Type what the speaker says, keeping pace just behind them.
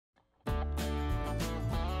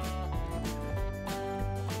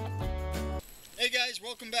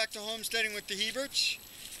welcome back to Homesteading with the Heberts.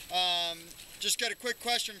 Just got a quick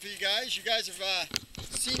question for you guys. You guys have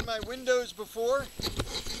seen my windows before,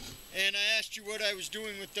 and I asked you what I was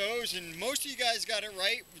doing with those, and most of you guys got it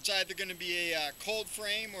right. It's either going to be a cold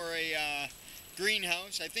frame or a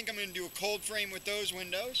greenhouse. I think I'm going to do a cold frame with those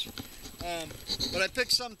windows. But I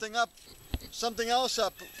picked something else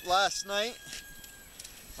up last night.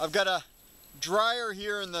 I've got a dryer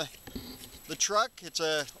here in the truck. It's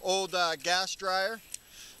an old gas dryer.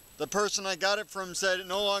 The person I got it from said it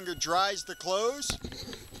no longer dries the clothes,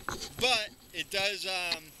 but it does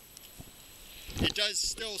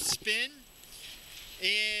still spin,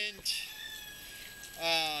 and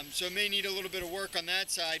so it may need a little bit of work on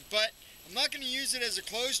that side, but I'm not going to use it as a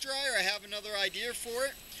clothes dryer. I have another idea for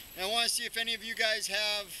it, and I want to see if any of you guys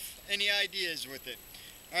have any ideas with it.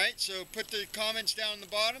 Alright, so put the comments down in the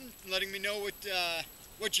bottom letting me know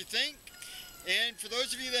what you think. And for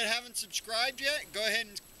those of you that haven't subscribed yet, go ahead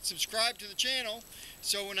and subscribe to the channel,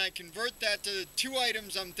 so when I convert that to the 2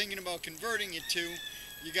 items I'm thinking about converting it to,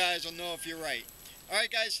 you guys will know if you're right.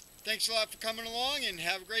 Alright guys, thanks a lot for coming along, and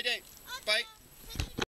have a great day. Bye.